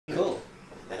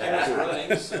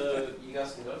guess you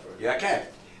guys can go for it. Yeah, okay.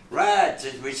 Right,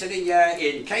 we're sitting here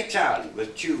in Cape Town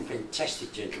with two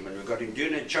fantastic gentlemen. We've got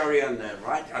Nduna Chori on the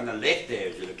right, on the left there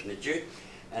as you're looking at you.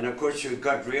 And of course we've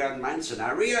got Mann Kann.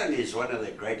 Now Rian is one of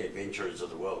the great adventurers of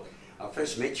the world. I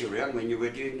first met you, Rian, when you were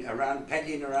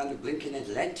paddling around the blinking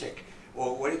Atlantic,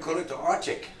 or what do you call it, the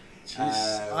Arctic.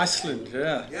 Jeez, Iceland,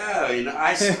 yeah. Yeah, in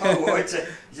Iceland. Oh, it's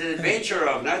an adventure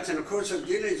of notes, and of course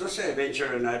Nduna is also an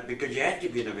adventure of note because you have to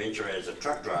be an adventurer as a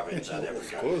truck driver in South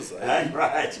Africa. Of course.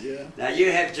 Right. Yeah. Now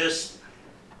you have just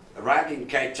arrived in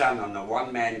Cape Town on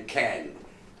the Mann Kann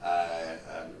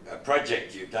a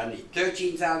project. You've done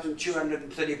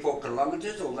 13,234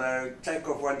 kilometers, although take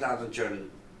off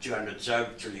 1,200 so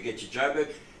till you get to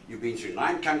Joburg. You've been through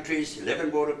 9 countries, 11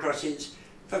 border crossings,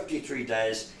 53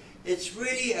 days. It's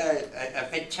really a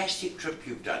fantastic trip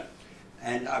you've done.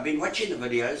 And I've been watching the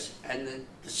videos and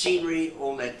the scenery,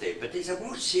 all that there. But there's a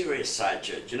more serious side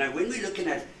to it. You know, when we're looking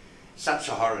at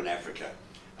sub-Saharan Africa,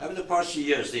 over the past few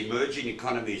years, the emerging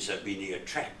economies have been the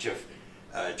attractive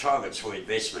targets for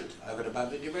investment over and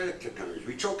above the developed economies.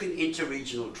 We're talking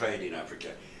inter-regional trade in Africa.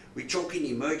 We're talking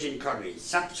emerging economies.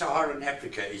 Sub-Saharan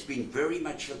Africa is being very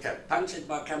much looked at, punted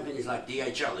by companies like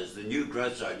DHL as the new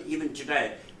growth zone, even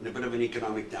today in a bit of an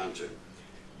economic downturn.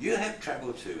 You have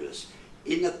travelled to this.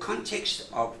 In the context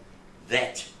of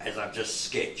that, as I've just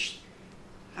sketched,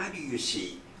 how do you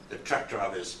see the truck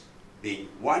drivers being,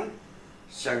 one,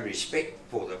 showing respect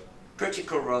for the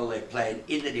critical role they play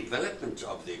in the development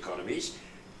of the economies,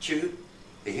 two,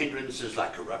 the hindrances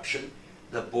like corruption,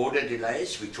 the border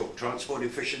delays, we talk transport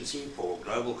efficiency for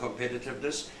global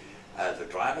competitiveness, the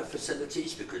driver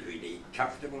facilities, because we need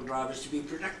comfortable drivers to be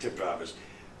productive drivers,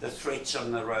 the threats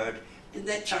on the road, and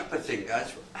that type of thing,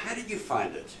 guys. How did you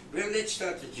find it? Well, let's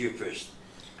start with you first,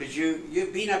 because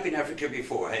you've been up in Africa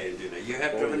before, hey, Nduna. You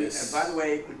have driven, yes. by the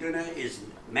way, Nduna is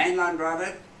mainline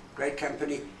driver, great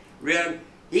company. Rian,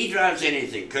 he drives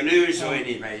anything, canoes or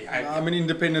anything. I'm an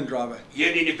independent driver.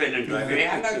 You're an independent driver.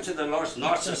 Yeah. I know to the last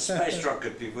NASA space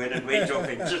rocket when it went off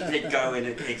and just let go and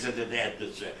it exited the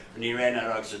atmosphere and he ran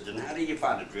out of oxygen. How do you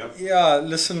find it, Rian? Yeah,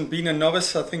 listen, being a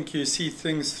novice, I think you see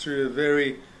things through a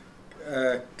very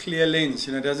clear lens.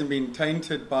 You know, it hasn't been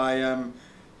tainted by,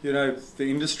 you know,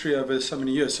 the industry over so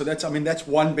many years. So that's, I mean, that's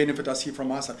one benefit I see from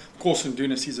my side. Of course,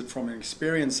 Nduna sees it from an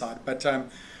experience side, but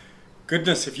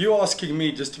goodness, if you're asking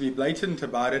me just to be blatant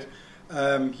about it,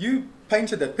 you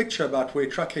painted that picture about where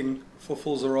trucking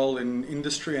fulfills a role in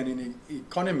industry and in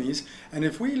economies. And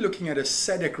if we're looking at a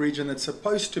SADC region that's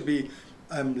supposed to be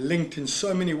linked in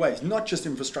so many ways, not just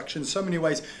infrastructure, in so many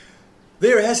ways,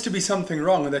 there has to be something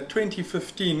wrong. And that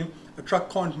 2015, a truck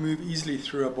can't move easily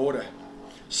through a border.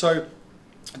 So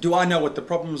do I know what the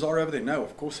problems are over there? No,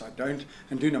 of course I don't.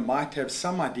 And Nduna might have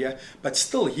some idea, but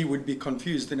still he would be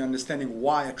confused in understanding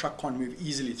why a truck can't move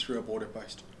easily through a border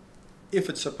post, if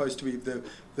it's supposed to be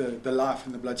the life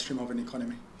and the bloodstream of an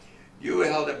economy. You were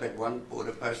held up at one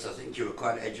border post. I think you were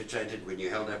quite agitated when you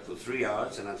held up for 3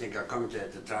 hours, and I think I commented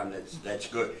at the time that's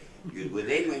good. You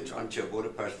then went on to a border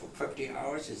post for 50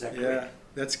 hours, is that correct? Yeah,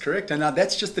 that's correct. And now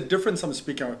that's just the difference I'm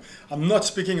speaking of. I'm not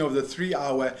speaking of the 3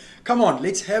 hour. Come on,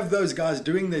 let's have those guys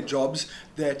doing their jobs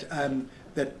that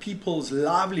that people's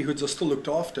livelihoods are still looked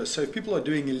after. So if people are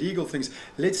doing illegal things,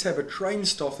 let's have a trained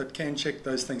staff that can check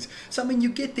those things. So I mean, you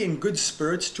get there in good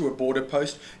spirits to a border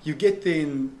post. You get there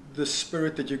in the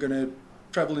spirit that you're going to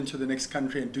travel into the next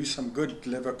country and do some good,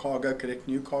 deliver cargo, collect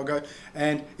new cargo,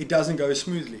 and it doesn't go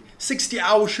smoothly. 60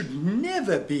 hours should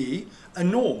never be a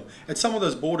norm. At some of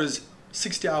those borders,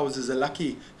 60 hours is a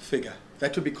lucky figure.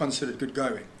 That would be considered good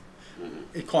going.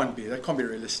 It can't be. That can't be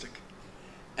realistic.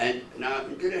 And now,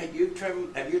 have you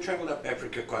travelled up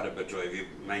Africa quite a bit, or have you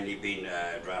mainly been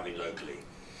driving locally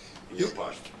in your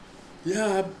past?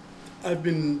 Yeah, I've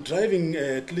been driving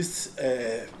at least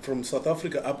from South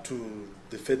Africa up to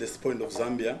the furthest point of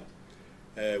Zambia,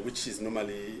 which is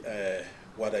normally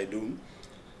what I do.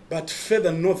 But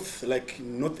further north, like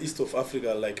northeast of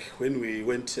Africa, like when we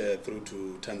went through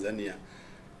to Tanzania,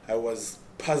 I was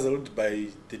puzzled by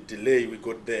the delay we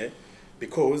got there,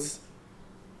 because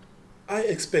I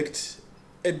expect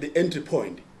at the entry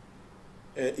point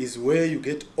is where you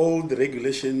get all the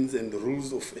regulations and the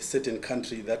rules of a certain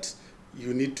country that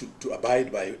you need to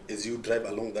abide by as you drive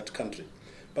along that country.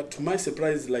 But to my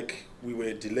surprise, like, we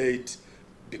were delayed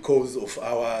because of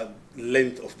our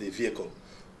length of the vehicle,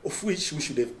 of which we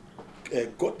should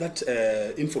have got that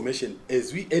information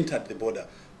as we entered the border,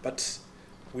 but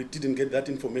we didn't get that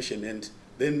information. And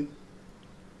then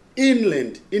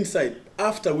inland, inside,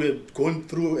 after we had gone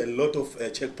through a lot of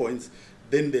checkpoints,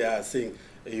 then they are saying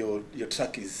your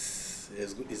truck is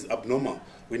abnormal.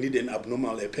 We need an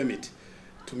abnormal permit.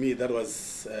 to me, that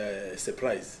was a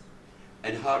surprise.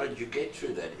 And how did you get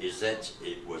through that? Is that,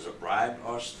 it was a bribe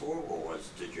asked for, or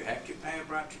did you have to pay a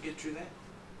bribe to get through that?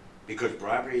 Because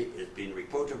bribery has been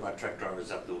reported by truck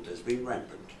drivers up north has been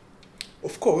rampant.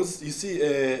 Of course, you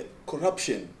see,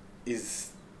 corruption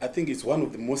is, I think, it's one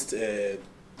of the most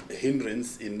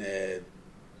hindrance in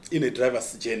a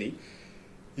driver's journey.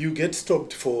 You get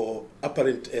stopped for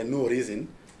apparent no reason.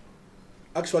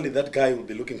 Actually, that guy will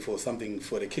be looking for something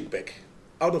for a kickback.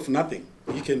 Out of nothing,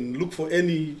 he can look for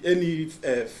any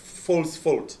false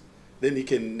fault, then he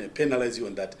can penalize you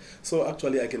on that. So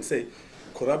actually, I can say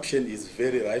corruption is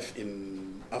very rife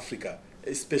in Africa,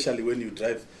 especially when you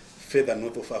drive further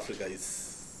north of Africa.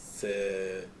 It's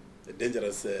a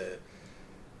dangerous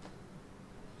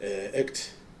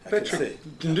act, I can say. Patrick,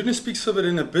 Nduna speaks of it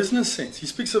in a business sense. He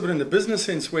speaks of it in the business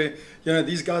sense where, you know,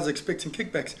 these guys are expecting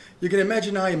kickbacks. You can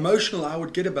imagine how emotional I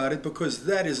would get about it, because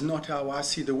that is not how I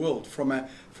see the world from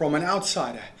an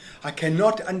outsider. I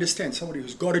cannot understand somebody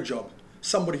who's got a job,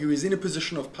 somebody who is in a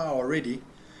position of power already,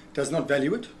 does not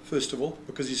value it, first of all,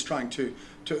 because he's trying to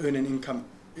earn an income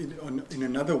in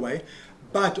another way,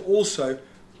 but also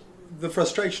the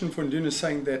frustration for Nduna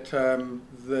saying that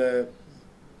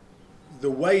the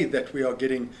way that we are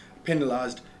getting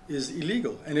penalized is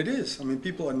illegal, and it is. I mean,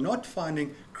 people are not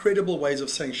finding credible ways of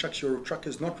saying, shucks, your truck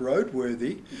is not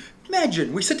roadworthy.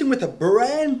 Imagine, we're sitting with a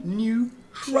brand new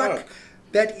truck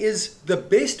that is the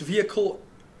best vehicle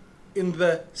in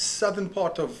the southern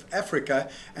part of Africa,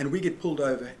 and we get pulled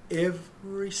over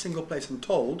every single place and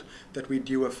told that we're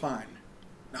due a fine.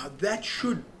 Now that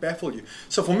should baffle you.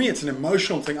 So for me, it's an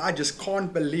emotional thing. I just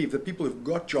can't believe that people who've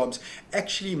got jobs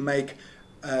actually make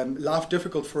life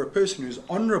difficult for a person who's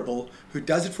honorable, who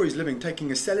does it for his living,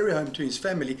 taking a salary home to his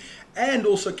family, and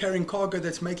also carrying cargo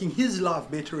that's making his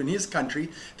life better in his country.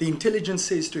 The intelligence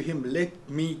says to him, let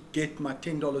me get my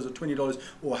 $10 or $20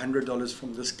 or $100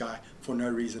 from this guy for no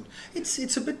reason.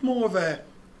 It's a bit more of a,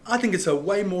 I think it's a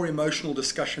way more emotional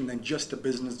discussion than just a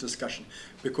business discussion,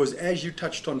 because as you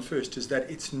touched on first, is that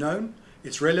it's known,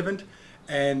 it's relevant,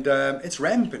 and it's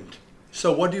rampant.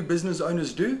 So what do business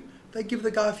owners do? They give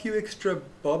the guy a few extra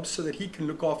bobs so that he can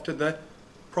look after the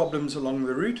problems along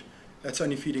the route. That's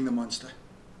only feeding the monster.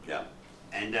 Yeah,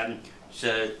 and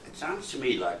so it sounds to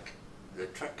me like the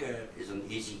trucker is an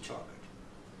easy target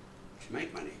to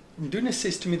make money. Nduna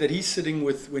says to me that he's sitting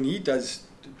with, when he does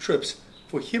trips,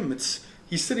 for him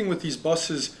he's sitting with his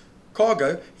boss's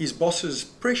cargo, his boss's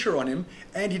pressure on him,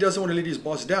 and he doesn't want to let his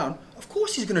boss down. Of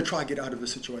course he's going to try to get out of the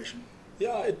situation.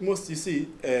 Yeah, at most, you see,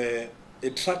 a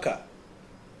trucker,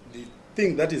 the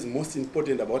thing that is most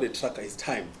important about a trucker is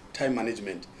time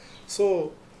management.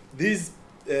 So these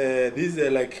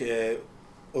like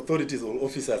authorities or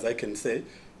officers, I can say,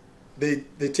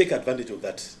 they take advantage of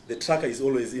that. The trucker is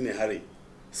always in a hurry,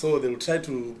 so they will try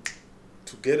to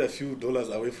get a few dollars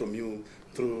away from you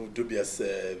through dubious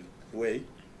way.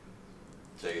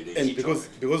 So and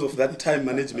because of that time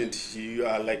management, you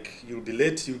are like, you'll be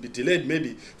delayed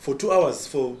maybe for 2 hours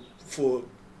for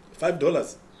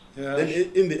 $5. Yeah. Then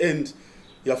in the end,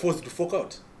 you are forced to fork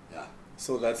out. Yeah.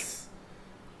 So that's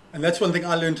one thing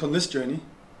I learned on this journey.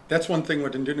 That's one thing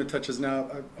what Nduna touches now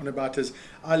on about is,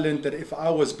 I learned that if I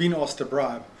was being asked to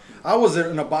bribe, I was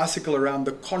on a bicycle around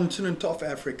the continent of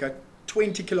Africa,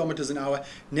 20 kilometers an hour,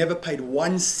 never paid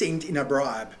 1 cent in a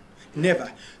bribe.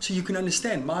 Never. So you can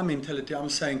understand my mentality. I'm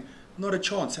saying, not a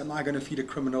chance am I going to feed a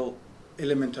criminal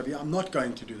element of you. I'm not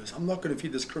going to do this. I'm not going to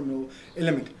feed this criminal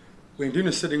element. When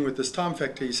Nduna's sitting with this time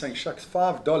factor, he's saying, shucks,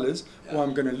 $5, or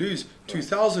I'm going to lose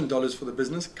 $2,000 for the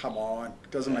business. Come on,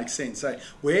 it doesn't make sense. Eh?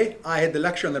 Where I had the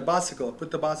luxury on the bicycle, I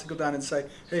put the bicycle down and say,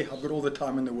 hey, I've got all the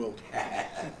time in the world.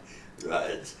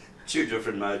 Right, it's two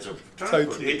different modes of transport.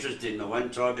 Totally. Interesting, the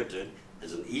one targeted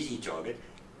as an easy target,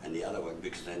 and the other one,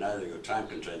 because they know your time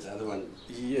constraints, the other one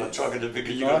not targeted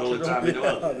because you got all the time in the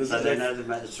world. So they know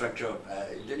the structure of,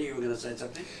 Nduna, you were going to say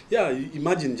something? Yeah, you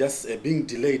imagine just being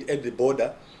delayed at the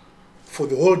border for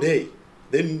the whole day.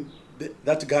 Then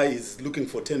that guy is looking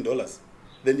for $10.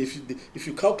 Then if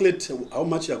you calculate how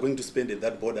much you are going to spend at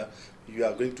that border, you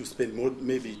are going to spend more,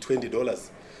 maybe $20.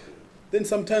 Then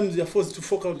sometimes you are forced to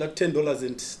fork out that $10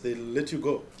 and they let you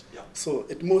go. Yeah. So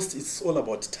at most, it's all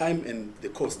about time and the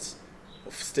cost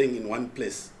of staying in one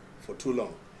place for too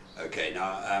long. Okay,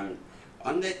 now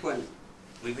on that one,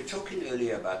 we were talking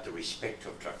earlier about the respect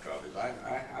of truck drivers.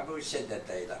 I've always said that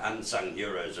they're the unsung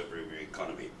heroes of river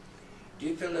economy. Do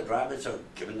you feel the drivers are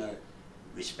given the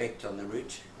respect on the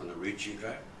route you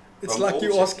drive? It's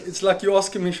like you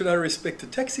asking me, should I respect a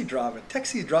taxi driver?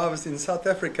 Taxi drivers in South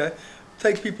Africa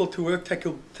take people to work,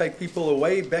 take people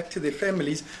away back to their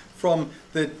families from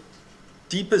the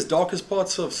deepest, darkest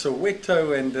parts of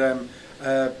Soweto and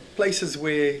places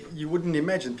where you wouldn't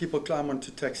imagine people climb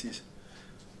onto taxis.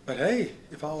 But hey,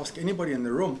 if I ask anybody in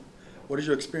the room, what is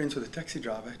your experience with a taxi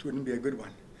driver, it wouldn't be a good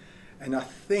one. And I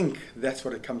think that's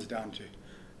what it comes down to.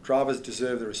 Drivers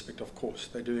deserve the respect, of course.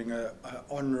 They're doing an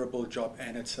honourable job,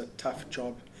 and it's a tough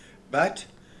job. But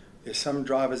there's some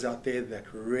drivers out there that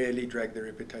really drag their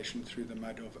reputation through the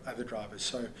mud of other drivers.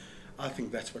 So I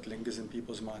think that's what lingers in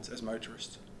people's minds as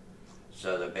motorists.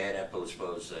 So the bad apple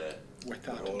spoils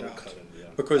Without All a doubt. current, yeah.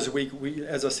 Because we,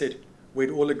 as I said, we'd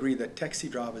all agree that taxi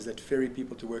drivers that ferry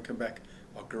people to work and back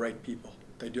are great people.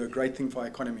 They do a great thing for our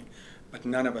economy. But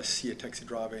none of us see a taxi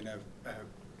driver in a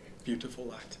beautiful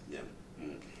light. Yeah.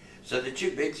 Mm. So the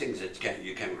two big things that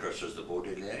you came across was the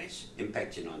border delays,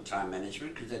 impacting on time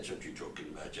management, because that's what you're talking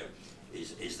about, Joe,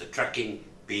 is the trucking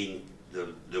being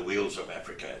the wheels of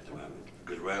Africa at the moment,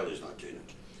 because rail is not doing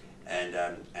it,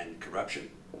 and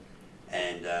corruption,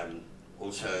 and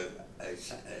also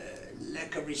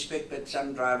lack of respect, but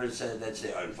some drivers, that's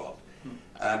their own fault.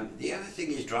 The other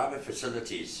thing is driver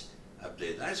facilities up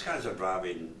there. Those guys are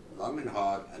driving long and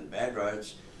hard and bad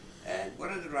roads. And what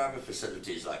are the driver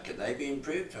facilities like? Can they be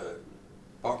improved?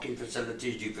 Parking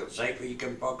facilities, do you feel safe where you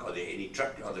can park? Are there any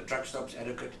are the truck stops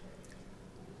adequate?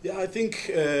 Yeah, I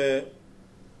think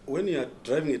when you are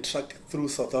driving a truck through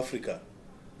South Africa,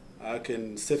 I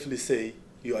can safely say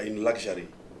you are in luxury.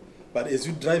 But as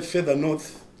you drive further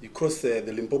north, you cross the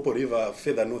Limpopo River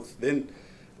further north, then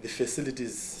the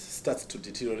facilities start to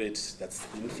deteriorate. That's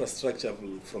the infrastructure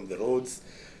from the roads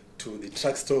to the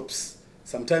truck stops.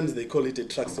 Sometimes they call it a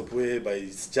truck stop whereby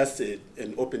it's just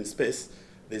an open space.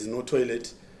 There's no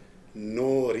toilet,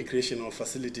 no recreational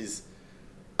facilities.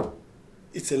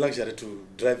 It's a luxury to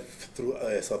drive through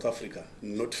South Africa,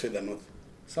 not further north.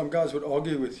 Some guys would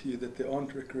argue with you that there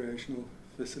aren't recreational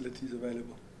facilities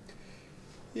available.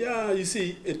 Yeah, you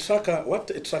see, what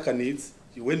a trucker needs,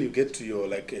 when you get to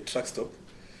your a truck stop,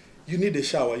 you need a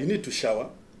shower, you need to shower,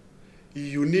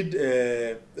 you need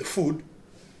food.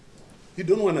 You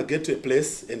don't want to get to a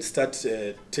place and start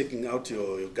taking out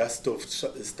your gas stove,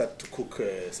 start to cook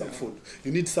some food.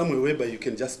 You need somewhere whereby you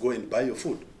can just go and buy your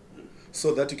food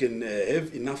so that you can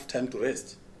have enough time to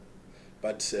rest.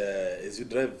 But as you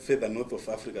drive further north of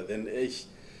Africa, then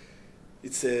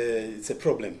it's a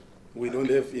problem. We don't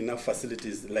have enough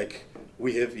facilities like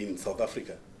we have in South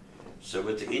Africa. So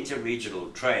with the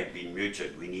interregional trade being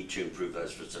muted, we need to improve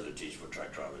those facilities for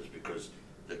truck drivers, because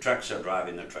the trucks are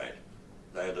driving the trade.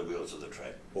 They are the wheels of the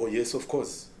trade. Oh yes, of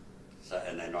course. So,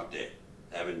 and they're not there.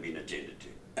 They haven't been attended to.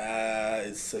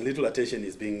 It's a little attention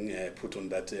is being put on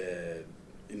that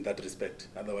in that respect.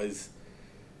 Otherwise,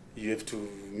 you have to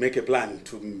make a plan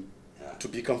to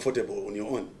be comfortable on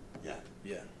your own. Yeah.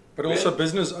 Yeah. But also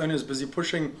business owners busy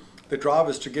pushing the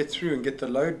drivers to get through and get the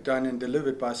load done and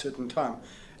delivered by a certain time.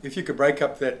 If you could break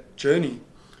up that journey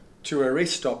to a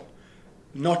rest stop,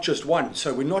 not just one.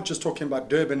 So we're not just talking about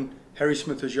Durban,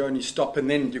 Harrismith is your only stop, and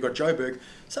then you've got Joburg.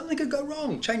 Something could go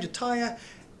wrong. Change a tyre.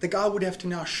 The guy would have to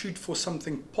now shoot for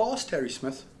something past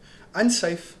Harrismith,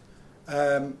 unsafe,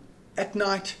 at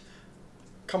night.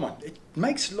 Come on, it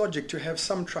makes logic to have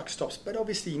some truck stops, but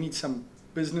obviously you need some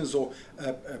business or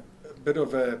a bit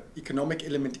of an economic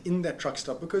element in that truck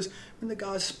stop, because when the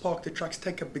guys park their trucks,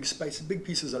 take up big space, big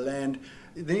pieces of land,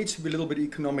 there needs to be a little bit of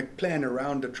economic plan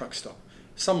around a truck stop.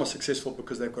 Some are successful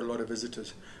because they've got a lot of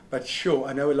visitors. But sure,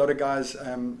 I know a lot of guys,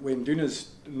 when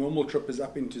Duna's normal trip is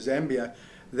up into Zambia,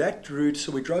 that route,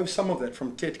 so we drove some of that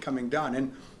from Tet coming down,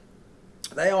 and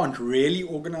they aren't really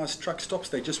organized truck stops,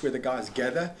 they're just where the guys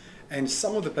gather. And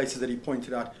some of the places that he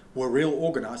pointed out were real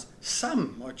organized.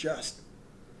 Some are just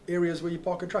areas where you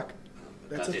park a truck.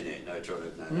 That's nothing it. there, no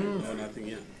toilet, No, nothing,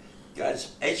 yeah.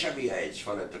 Guys, HIV/AIDS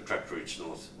followed the truck routes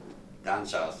north, down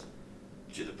south,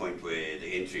 to the point where the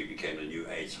entry became the new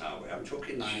AIDS highway. I'm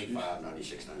talking 95,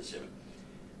 96,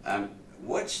 97.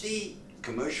 What's the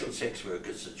commercial sex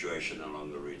worker situation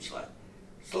along the routes like?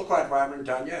 Still quite vibrant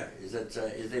down here. Is there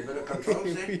a bit of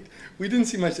controls there? we didn't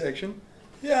see much action.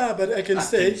 Yeah, but I can I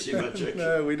say, didn't see much action.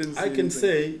 No, we didn't see I can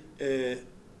anything. say,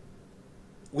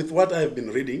 with what I've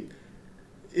been reading,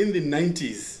 in the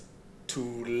 90s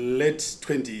to late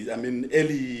 20s, I mean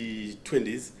early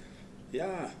 20s,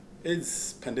 yeah,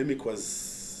 AIDS pandemic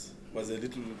was a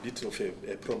little bit of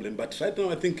a problem. But right now,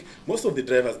 I think most of the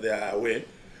drivers, they are aware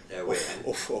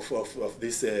of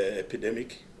this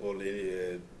epidemic or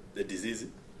the disease.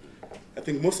 I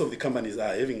think most of the companies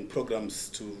are having programs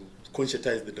to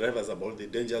conscientize the drivers about the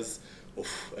dangers of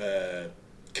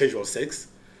casual sex,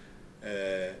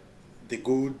 the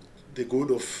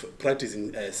good of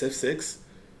practicing safe sex.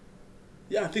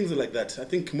 Yeah, things like that. I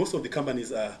think most of the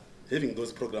companies are having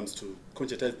those programs to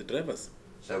conscientize the drivers.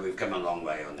 So we've come a long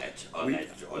way on that. On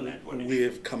that one We issue.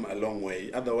 have come a long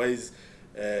way. Otherwise,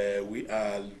 we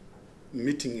are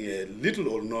meeting little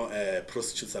or no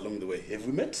prostitutes along the way. Have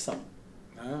we met some?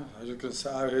 No, I was just going to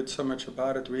say, I heard so much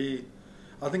about it.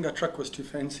 I think our truck was too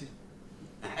fancy.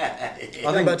 I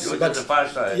think- but the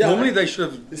five-star. Yeah. Normally they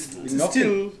should have been knocking.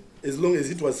 Still, as long as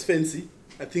it was fancy,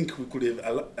 I think we could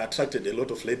have attracted a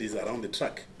lot of ladies around the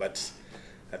truck. But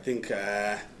I think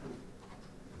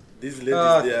these ladies, they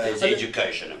are, There's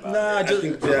education about Nah, it. just- I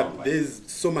think It's a long way. there's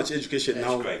so much education That's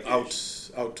now great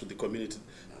out to the community.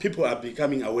 People are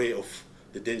becoming aware of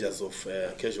the dangers of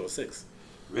casual sex.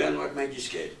 Rian, what made you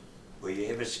scared? Were you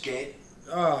ever scared?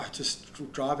 Just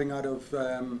driving out of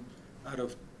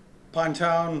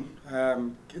Pinetown.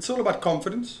 It's all about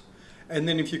confidence. And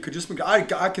then if you could just make,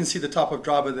 I can see the type of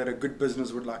driver that a good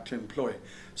business would like to employ.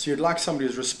 So you'd like somebody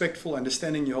who's respectful,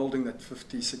 understanding you're holding that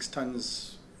 56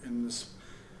 tons in this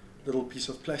little piece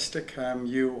of plastic.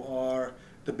 You are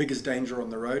the biggest danger on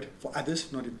the road for others,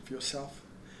 not even for yourself.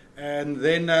 And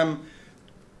then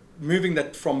moving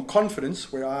that from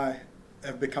confidence, where I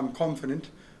have become confident,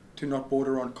 to not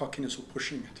border on cockiness or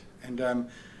pushing it. And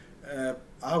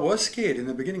I was scared in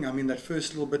the beginning. I mean, that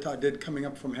first little bit I did coming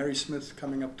up from Harry Smith,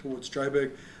 coming up towards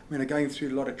Joburg, I mean, going through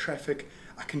a lot of traffic.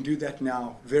 I can do that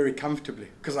now very comfortably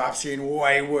because I've seen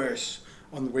way worse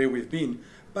on where we've been.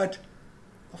 But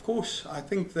of course, I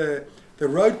think the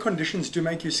road conditions do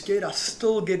make you scared. I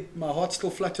still get, my heart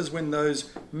still flutters when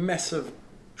those massive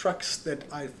trucks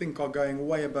that I think are going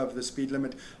way above the speed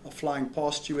limit are flying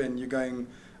past you and you're going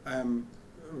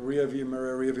rear view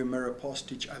mirror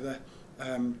past each other.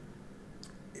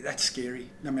 That's scary,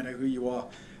 no matter who you are.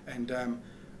 And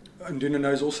Nduna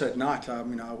knows also at night. I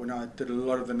mean, when I did a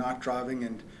lot of the night driving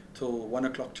and till 1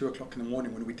 o'clock, 2 o'clock in the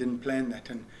morning when we didn't plan that,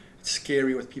 and it's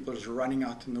scary with people just running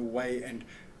out in the way and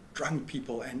drunk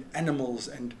people and animals.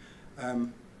 And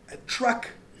a truck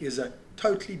is a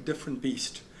totally different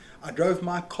beast. I drove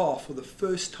my car for the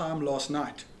first time last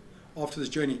night after this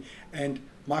journey, and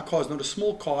my car is not a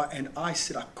small car, and I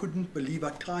said I couldn't believe how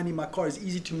tiny my car is,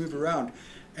 easy to move around.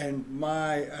 And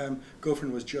my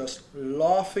girlfriend was just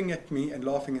laughing at me and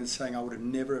laughing and saying I would have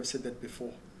never have said that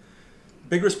before.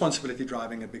 Big responsibility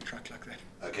driving a big truck like that.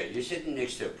 Okay, you're sitting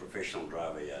next to a professional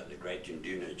driver here, the great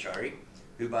Nduna Chari,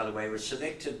 who, by the way, was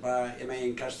selected by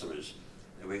MAN customers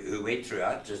who went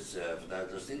throughout, just for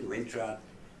those listening, went throughout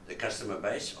the customer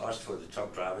base, asked for the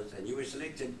top drivers, and you were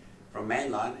selected from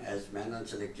Manline as Manline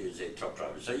selected you as their top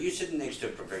driver. So you're sitting next to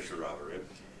a professional driver. Right?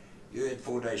 You had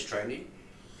 4 days training.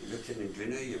 You looked at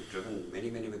Nduna, you've driven many,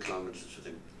 many kilometers with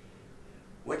him.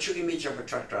 What's your image of a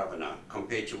truck driver now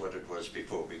compared to what it was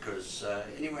before? Because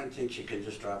anyone thinks you can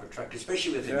just drive a truck,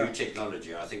 especially with the new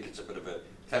technology. I think it's a bit of a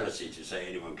fallacy to say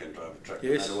anyone can drive a truck, no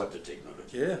matter what the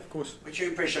technology. Yeah, of course. What's your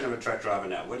impression of a truck driver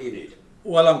now? What do you need?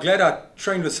 Well, I'm glad I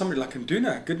trained with somebody like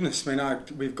Nduna. Goodness, man,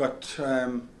 we've got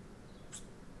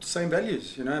same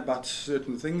values, you know, about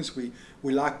certain things. We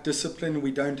like discipline.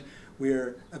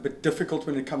 We're a bit difficult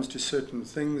when it comes to certain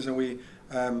things, and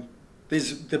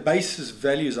there's the basis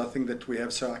values I think that we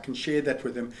have, so I can share that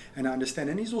with him and I understand.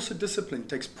 And he's also disciplined,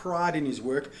 takes pride in his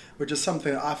work, which is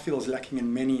something that I feel is lacking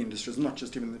in many industries, not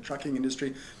just even the trucking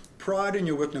industry. Pride in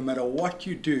your work, no matter what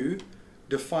you do,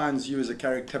 defines you as a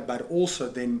character, but also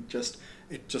then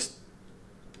it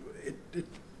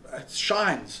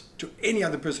shines to any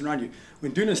other person around you.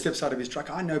 When Nduna steps out of his truck,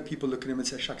 I know people look at him and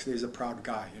say, shucks, there's a proud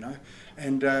guy, you know.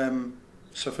 And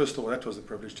so first of all, that was a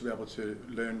privilege to be able to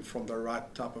learn from the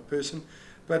right type of person.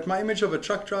 But my image of a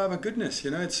truck driver, goodness,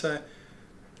 you know,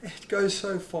 it goes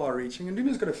so far-reaching. And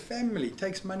Nduna's got a family,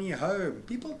 takes money home.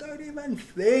 People don't even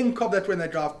think of that when they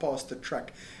drive past the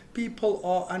truck. People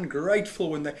are ungrateful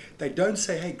when they don't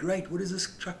say, hey, great, what is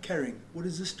this truck carrying? What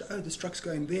is this? Oh, this truck's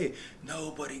going there.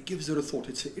 Nobody gives it a thought.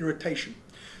 It's an irritation.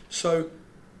 So,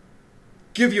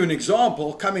 give you an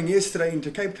example. Coming yesterday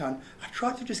into Cape Town, I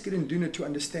tried to just get Nduna to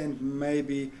understand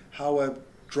maybe how a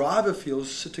driver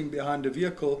feels sitting behind a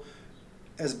vehicle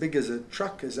as big as a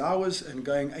truck as ours and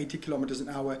going 80 kilometers an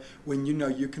hour when you know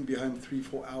you can be home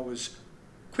 3-4 hours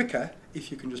quicker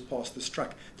if you can just pass this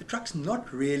truck. The truck's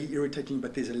not really irritating,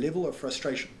 but there's a level of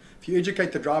frustration. If you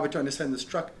educate the driver to understand this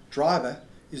truck driver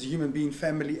is a human being,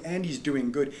 family, and he's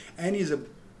doing good, and he's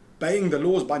obeying the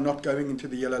laws by not going into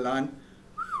the yellow line,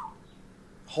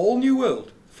 whole new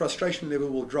world. Frustration level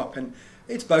will drop, and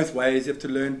it's both ways. You have to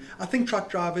learn. I think truck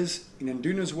drivers in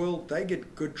Nduna's world, they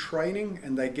get good training,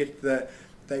 and they get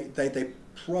they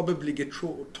probably get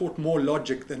taught more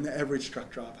logic than the average truck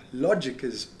driver. Logic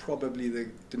is probably the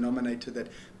denominator that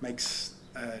makes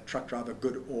a truck driver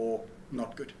good or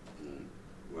not good.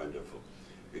 Wonderful.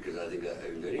 Because I think,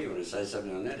 you want to say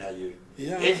something on that? How you?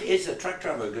 Yeah. Is a truck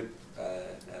driver a good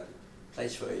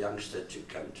place for a youngster to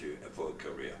come to for a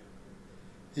career?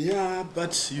 Yeah,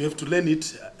 but you have to learn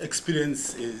it.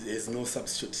 Experience is no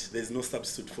substitute. There's no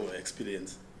substitute for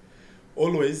experience.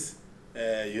 Always,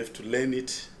 you have to learn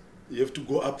it. You have to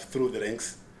go up through the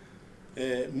ranks.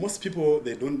 Most people,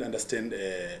 they don't understand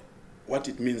what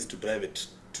it means to drive it,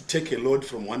 to take a load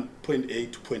from point A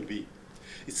to point B.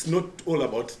 It's not all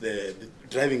about the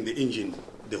driving the engine,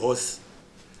 the horse.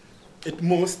 At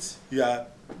most, you are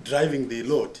driving the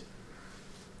load.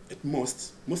 At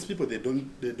most people, they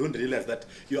don't realize that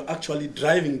you are actually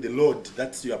driving the load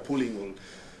that you are pulling on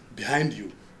behind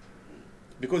you.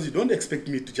 Because you don't expect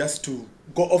me to just to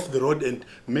go off the road and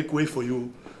make way for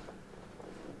you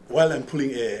while I'm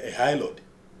pulling a high load.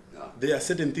 No. There are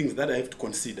certain things that I have to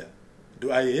consider.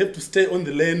 Do I have to stay on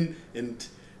the lane and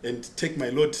take my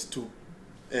load to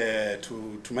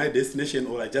my destination,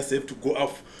 or I just have to go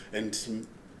off and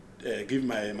give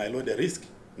my load a risk?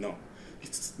 No.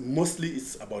 It's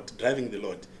about driving the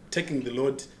load, taking the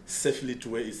load safely to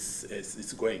where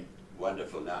it's going.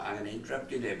 Wonderful. Now, I'm going to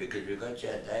interrupt you there because we've got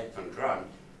here Dave from Grant.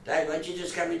 Dave, why don't you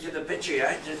just come into the picture,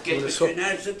 yeah? Just get between,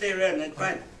 no, sit there around, that's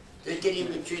fine. Just get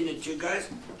in between the two guys.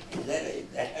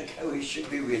 Okay, we should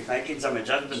be making some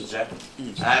adjustments, yeah?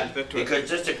 Because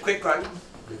just a quick one,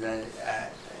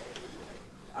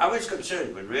 I was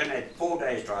concerned when Rian had 4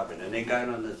 days driving and then going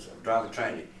on this driver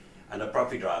training and a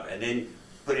property drive and then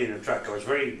put in a truck. I was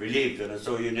very relieved when I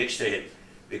saw you next to him,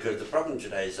 because the problem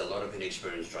today is a lot of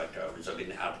inexperienced truck drivers have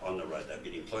been out on the road. They've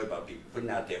been employed by people,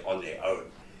 putting out there on their own.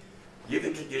 You've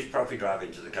introduced property drive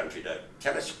into the country, Dave.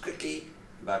 Tell us quickly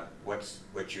about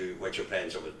what your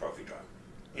plans are with property drive.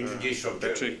 Introduce from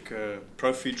Patrick,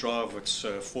 Profi Drive, it's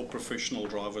for professional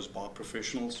drivers by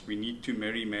professionals. We need to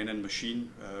marry man and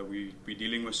machine. We're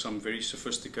dealing with some very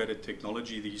sophisticated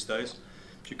technology these days.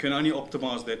 You can only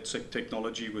optimize that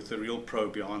technology with a real pro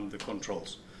behind the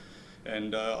controls.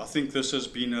 And I think this has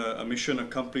been a mission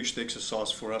accomplished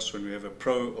exercise for us when we have a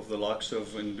pro of the likes of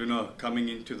Nduna coming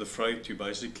into the fray to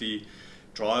basically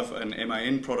drive an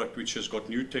MAN product which has got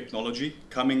new technology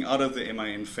coming out of the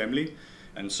MAN family.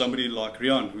 And somebody like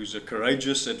Rian, who's a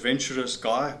courageous, adventurous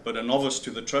guy, but a novice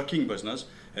to the trucking business,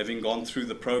 having gone through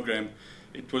the program,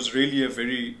 it was really a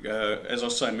very, as I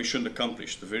say, mission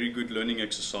accomplished, a very good learning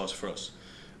exercise for us.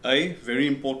 Very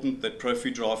important that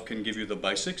Profi Drive can give you the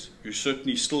basics. You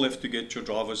certainly still have to get your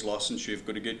driver's license, you've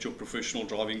got to get your professional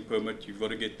driving permit, you've got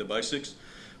to get the basics.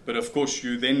 But of course,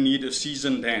 you then need a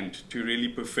seasoned hand to really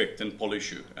perfect and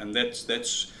polish you. And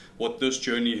that's what this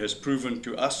journey has proven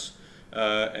to us.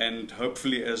 And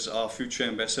hopefully as our future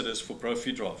ambassadors for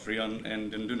Profi Drive, Rian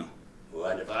and Nduna.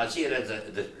 Wonderful. I see it as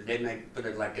let me put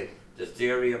it like the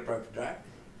theory of Profi Drive,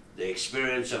 the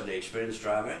experience of the experienced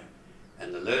driver,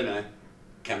 and the learner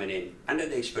coming in under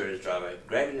the experienced driver,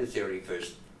 grabbing the theory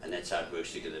first, and that's how it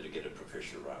works together to get a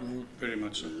professional driver. Very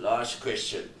much so. Last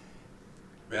question.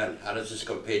 Rian, how does this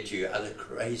compare to your other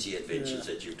crazy adventures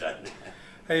that you've done?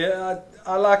 Hey,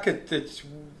 I like it that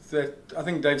I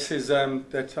think Dave says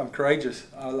that I'm courageous.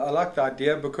 I like the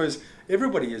idea because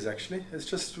everybody is actually. It's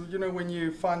just, you know, when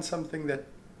you find something that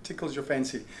tickles your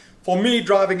fancy. For me,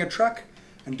 driving a truck,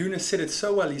 and Duna said it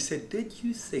so well, he said, did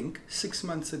you think 6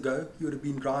 months ago you would have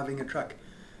been driving a truck?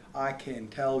 I can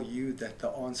tell you that the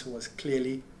answer was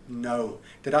clearly no.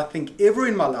 Did I think ever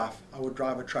in my life I would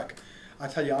drive a truck? I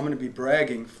tell you, I'm going to be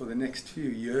bragging for the next few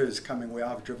years coming where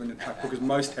I've driven a truck, because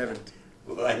most haven't.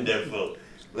 Wonderful.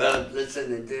 Well,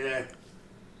 listen,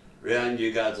 Rian,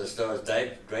 you guys are stars.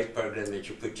 Dave, great program that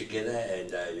you put together, and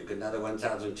you've got another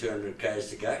 1,200 k's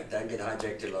to go. Don't get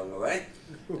hijacked along the way,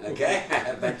 okay?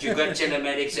 But you've got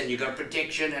telematics and you've got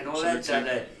protection and all that,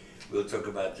 so we'll talk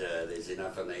about there's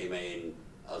enough on the MAN.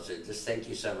 I'll say just thank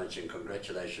you so much and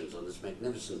congratulations on this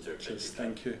magnificent trip.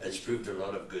 Thank you. It's proved a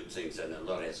lot of good things and a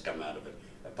lot has come out of it,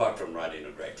 apart from riding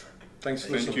a great truck. Thanks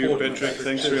for the Thank support. you, Patrick.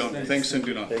 Thanks, Rian. Thanks,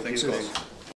 Nduna. Thanks, guys.